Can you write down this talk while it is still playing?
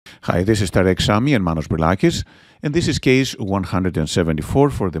Hi, this is Tarek Sami and Manos Brilakis, and this is case 174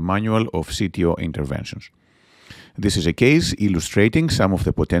 for the Manual of CTO Interventions. This is a case illustrating some of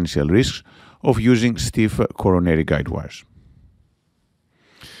the potential risks of using stiff coronary guidewires.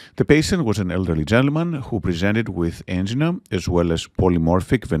 The patient was an elderly gentleman who presented with angina as well as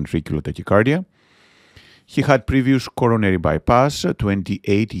polymorphic ventricular tachycardia. He had previous coronary bypass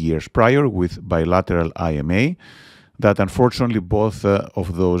 28 years prior with bilateral IMA, that unfortunately both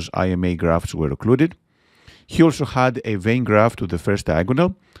of those IMA grafts were occluded. He also had a vein graft to the first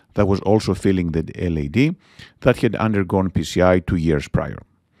diagonal that was also filling the LAD that had undergone PCI 2 years prior.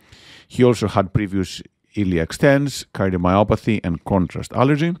 He also had previous iliac stents, cardiomyopathy, and contrast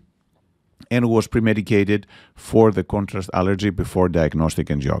allergy, and was premedicated for the contrast allergy before diagnostic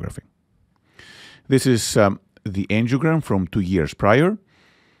angiography. This is the angiogram from 2 years prior.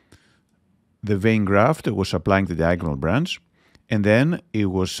 The vein graft was supplying the diagonal branch, and then it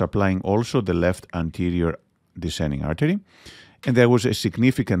was supplying also the left anterior descending artery. And there was a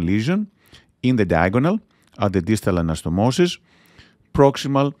significant lesion in the diagonal at the distal anastomosis,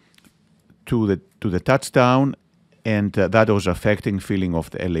 proximal to the touchdown, and that was affecting filling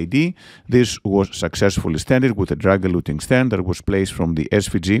of the LAD. This was successfully stented with a drug-eluting stent that was placed from the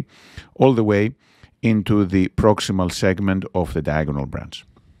SVG all the way into the proximal segment of the diagonal branch.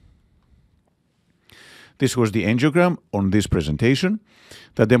 This was the angiogram on this presentation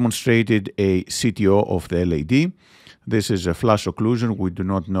that demonstrated a CTO of the LAD. This is a flash occlusion. We do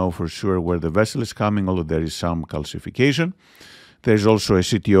not know for sure where the vessel is coming, although there is some calcification. There is also a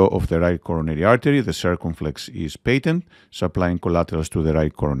CTO of the right coronary artery. The circumflex is patent, supplying collaterals to the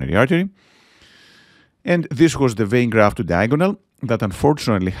right coronary artery. And this was the vein graft to diagonal that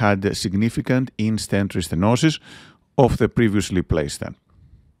unfortunately had significant in-stent restenosis of the previously placed stent.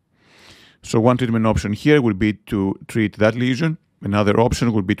 So one treatment option here would be to treat that lesion. Another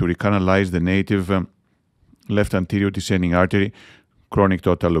option would be to recanalize the native left anterior descending artery chronic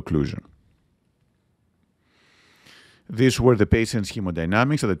total occlusion. These were the patient's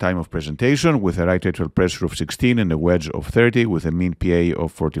hemodynamics at the time of presentation, with a right atrial pressure of 16 and a wedge of 30 with a mean PA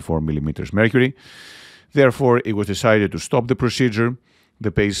of 44 millimeters mercury. Therefore, it was decided to stop the procedure.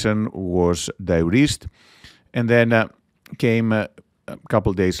 The patient was diuresed, and then came a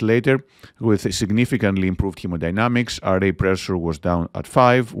couple days later with a significantly improved hemodynamics. RA pressure was down at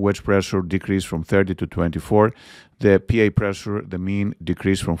 5, wedge pressure decreased from 30 to 24, the PA pressure, the mean,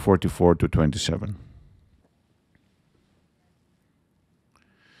 decreased from 44 to 27.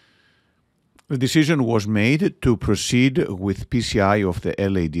 The decision was made to proceed with PCI of the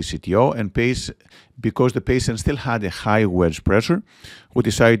LAD CTO, and because the patient still had a high wedge pressure, we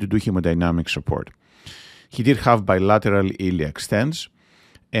decided to do hemodynamic support. He did have bilateral iliac stents,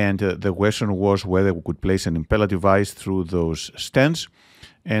 and the question was whether we could place an Impella device through those stents.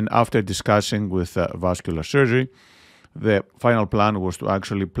 And after discussing with vascular surgery, the final plan was to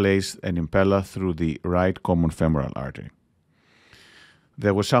actually place an Impella through the right common femoral artery.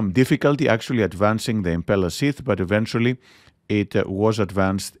 There was some difficulty actually advancing the Impella sheath, but eventually it was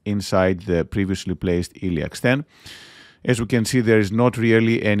advanced inside the previously placed iliac stent. As we can see, there is not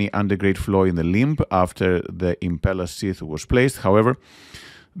really any antegrade flow in the limb after the Impella sheath was placed. However,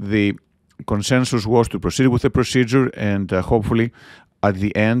 the consensus was to proceed with the procedure, and hopefully at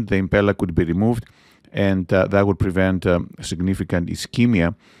the end the Impella could be removed, and that would prevent significant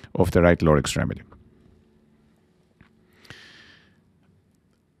ischemia of the right lower extremity.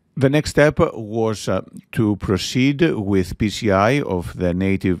 The next step was to proceed with PCI of the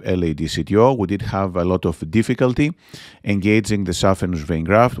native LAD CTO. We did have a lot of difficulty engaging the saphenous vein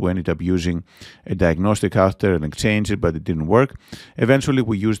graft. We ended up using a diagnostic catheter and exchange it, but it didn't work. Eventually,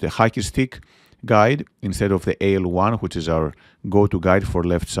 we used a hockey stick guide instead of the AL1, which is our go-to guide for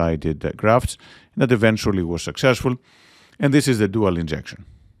left-sided grafts. And that eventually was successful. And this is the dual injection.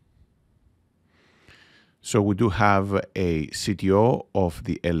 So we do have a CTO of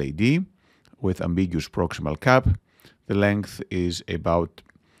the LAD with ambiguous proximal cap. The length is about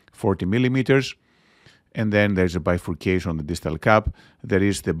 40 millimeters. And then there's a bifurcation on the distal cap. There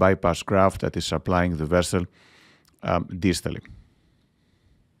is the bypass graft that is supplying the vessel distally.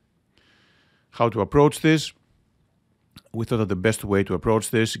 How to approach this? We thought that the best way to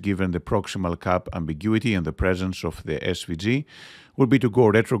approach this, given the proximal cap ambiguity and the presence of the SVG, would be to go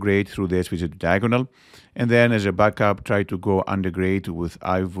retrograde through the SVG to diagonal, and then as a backup try to go Antegrade with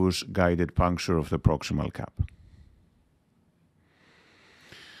IVUS guided puncture of the proximal cap.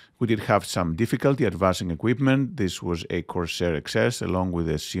 We did have some difficulty advancing equipment. This was a Corsair XS along with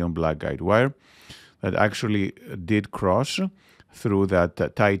a Sion black guidewire that actually did cross through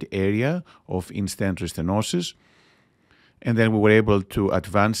that tight area of in-stent restenosis. And then we were able to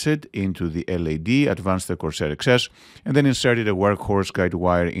advance it into the LAD, advance the Corsair XS, and then inserted a workhorse guide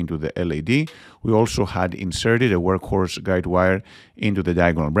wire into the LAD. We also had inserted a workhorse guide wire into the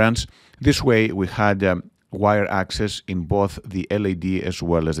diagonal branch. This way, we had wire access in both the LAD as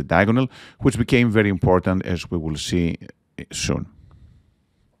well as the diagonal, which became very important, as we will see soon.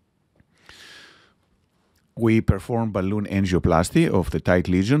 We performed balloon angioplasty of the tight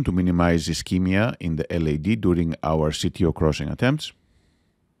lesion to minimize ischemia in the LAD during our CTO crossing attempts.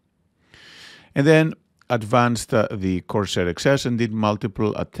 And then advanced the Corsair XS and did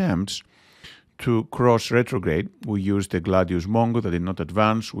multiple attempts to cross retrograde. We used a Gladius Mongo that did not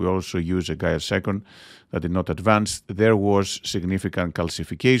advance. We also used a Gaia second that did not advance. There was significant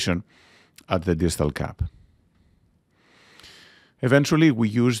calcification at the distal cap. Eventually, we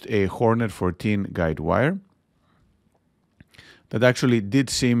used a Hornet 14 guide wire that actually did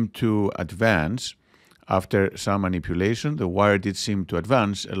seem to advance after some manipulation. The wire did seem to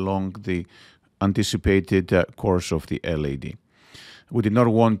advance along the anticipated course of the LAD. We did not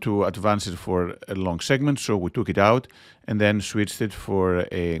want to advance it for a long segment, so we took it out and then switched it for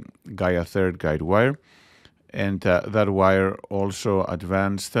a Gaia third guide wire. And that wire also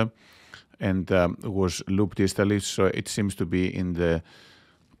advanced and was looped distally, so it seems to be in the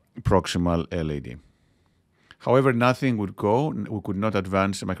proximal LAD. However, nothing would go. We could not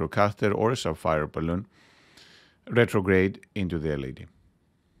advance a microcatheter or a sapphire balloon retrograde into the LAD.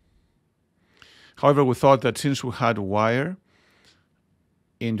 However, we thought that since we had wire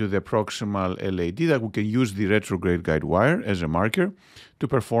into the proximal LAD, that we can use the retrograde guide wire as a marker to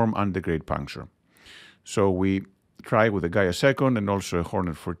perform Antegrade puncture. So we tried with a Gaia second and also a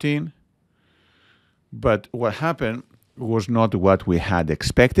Hornet 14. But what happened was not what we had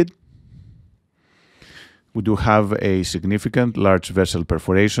expected. We do have a significant large vessel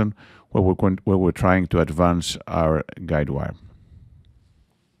perforation where we're trying to advance our guide wire.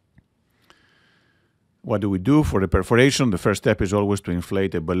 What do we do for the perforation? The first step is always to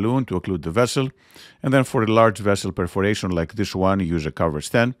inflate a balloon to occlude the vessel. And then for a large vessel perforation like this one, you use a covered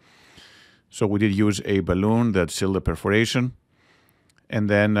stent. So we did use a balloon that sealed the perforation. And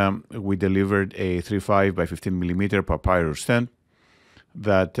then we delivered a 3.5 by 15 millimeter papyrus stent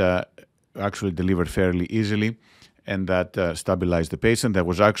that actually delivered fairly easily and that stabilized the patient. There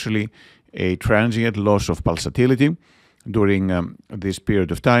was actually a transient loss of pulsatility during this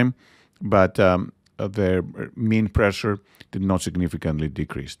period of time, but their mean pressure did not significantly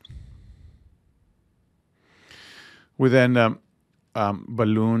decrease. We then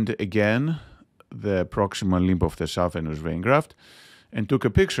ballooned again the proximal limb of the saphenous vein graft and took a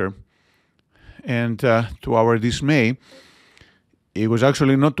picture. And to our dismay, it was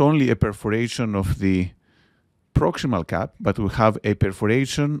actually not only a perforation of the proximal cap, but we have a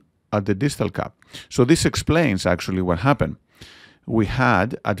perforation at the distal cap. So this explains actually what happened. We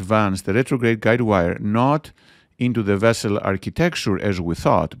had advanced the retrograde guide wire not into the vessel architecture as we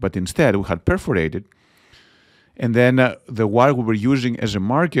thought, but instead we had perforated. And then the wire we were using as a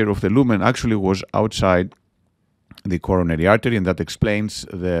marker of the lumen actually was outside the coronary artery, and that explains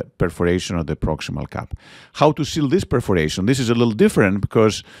the perforation of the proximal cap. How to seal this perforation? This is a little different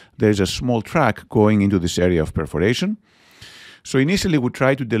because there is a small track going into this area of perforation. So initially we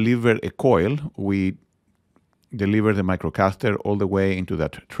tried to deliver a coil. We delivered the microcatheter all the way into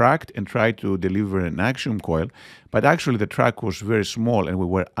that tract and tried to deliver an Axium coil, but actually the track was very small and we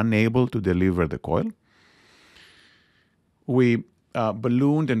were unable to deliver the coil. We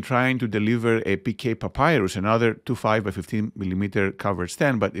ballooned and trying to deliver a PK Papyrus, another 2.5 by 15 millimeter covered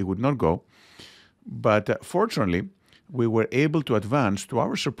stent, but it would not go. But fortunately, we were able to advance, to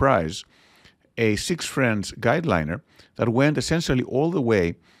our surprise, a 6 French guideliner that went essentially all the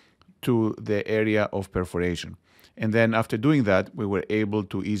way to the area of perforation. And then after doing that, we were able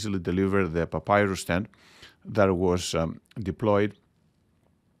to easily deliver the papyrus stent that was deployed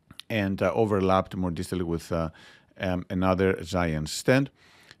and overlapped more distally with another Sion stent.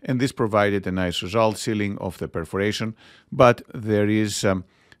 And this provided a nice result, sealing of the perforation, but there is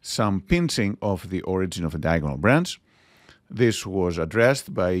some pinching of the origin of the diagonal branch. This was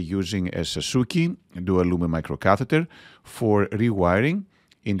addressed by using a Sasuke dual lumen microcatheter for rewiring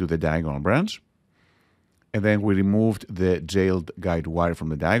into the diagonal branch. And then we removed the jailed guide wire from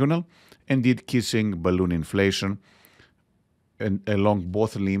the diagonal and did kissing balloon inflation along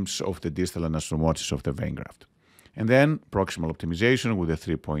both limbs of the distal anastomosis of the vein graft. And then proximal optimization with a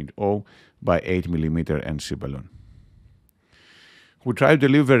 3.0 by 8 millimeter NC balloon. We tried to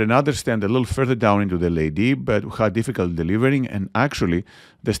deliver another stent a little further down into the LAD, but we had difficulty delivering, and actually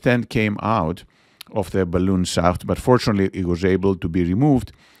the stent came out of the balloon shaft, but fortunately it was able to be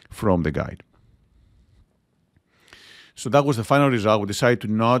removed from the guide. So that was the final result. We decided to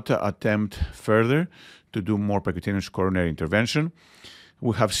not attempt further to do more percutaneous coronary intervention.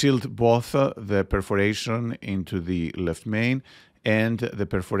 We have sealed both the perforation into the left main and the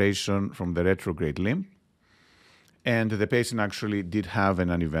perforation from the retrograde limb. And the patient actually did have an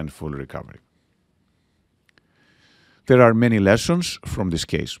uneventful recovery. There are many lessons from this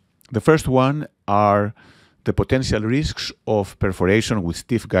case. The first one are the potential risks of perforation with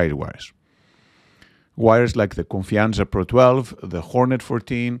stiff guide wires. Wires like the Confianza Pro 12, the Hornet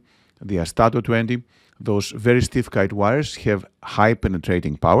 14, the Astato 20, those very stiff guide wires have high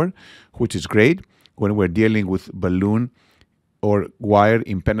penetrating power, which is great when we're dealing with balloon or wire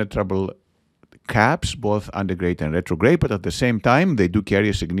impenetrable caps, both antegrade and retrograde, but at the same time, they do carry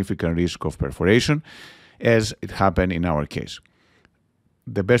a significant risk of perforation, as it happened in our case.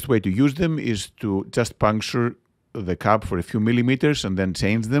 The best way to use them is to just puncture the cap for a few millimeters and then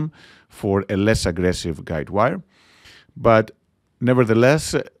change them for a less aggressive guide wire. But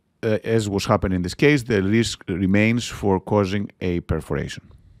nevertheless, as was happening in this case, the risk remains for causing a perforation.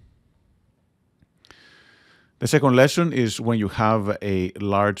 The second lesson is when you have a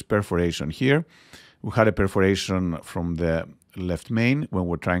large perforation here. We had a perforation from the left main when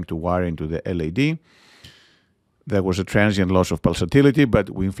we're trying to wire into the LAD. There was a transient loss of pulsatility, but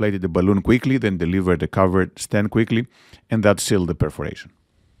we inflated the balloon quickly, then delivered a covered stent quickly, and that sealed the perforation.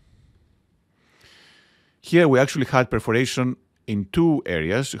 Here we actually had perforation in two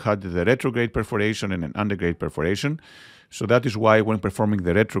areas. You had the retrograde perforation and an antegrade perforation. So that is why when performing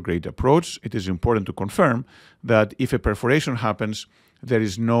the retrograde approach, it is important to confirm that if a perforation happens, there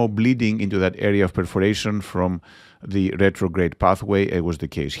is no bleeding into that area of perforation from the retrograde pathway, as was the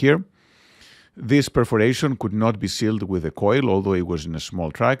case here. This perforation could not be sealed with a coil, although it was in a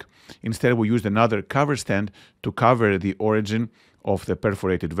small track. Instead, we used another cover stent to cover the origin of the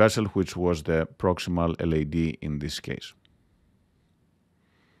perforated vessel, which was the proximal LAD in this case.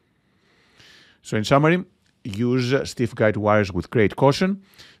 So in summary, use stiff guide wires with great caution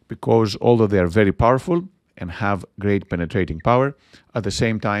because although they are very powerful and have great penetrating power, at the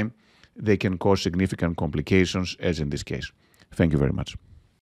same time, they can cause significant complications, as in this case. Thank you very much.